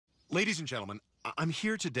Ladies and gentlemen, I'm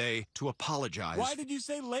here today to apologize. Why did you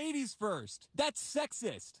say ladies first? That's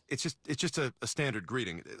sexist. It's just a standard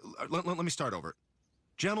greeting. Let me start over.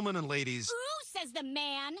 Gentlemen and ladies. Ooh, says the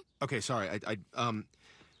man. Okay, sorry.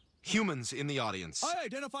 Humans in the audience. I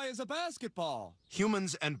identify as a basketball.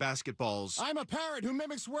 Humans and basketballs. I'm a parrot who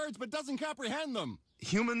mimics words but doesn't comprehend them.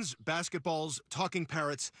 Humans, basketballs, talking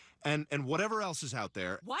parrots, and whatever else is out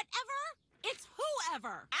there. Whatever? It's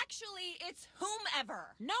whoever. Actually, it's whomever.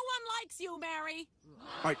 No one likes you, Mary.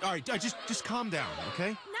 All right, just calm down, okay?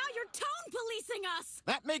 Now you're tone policing us.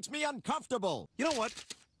 That makes me uncomfortable. You know what?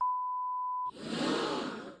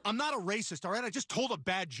 I'm not a racist, all right? I just told a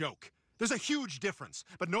bad joke. There's a huge difference,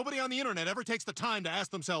 but nobody on the internet ever takes the time to ask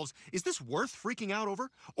themselves, is this worth freaking out over?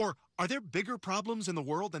 Or are there bigger problems in the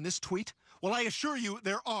world than this tweet? Well, I assure you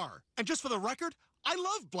there are. And just for the record, I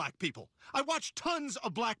love black people. I watch tons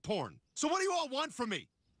of black porn. So what do you all want from me?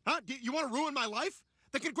 Huh? Do you want to ruin my life?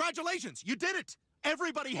 Then congratulations, you did it.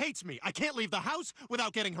 Everybody hates me. I can't leave the house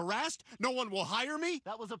without getting harassed. No one will hire me.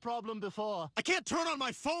 That was a problem before. I can't turn on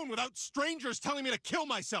my phone without strangers telling me to kill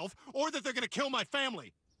myself or that they're going to kill my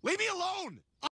family. Leave me alone!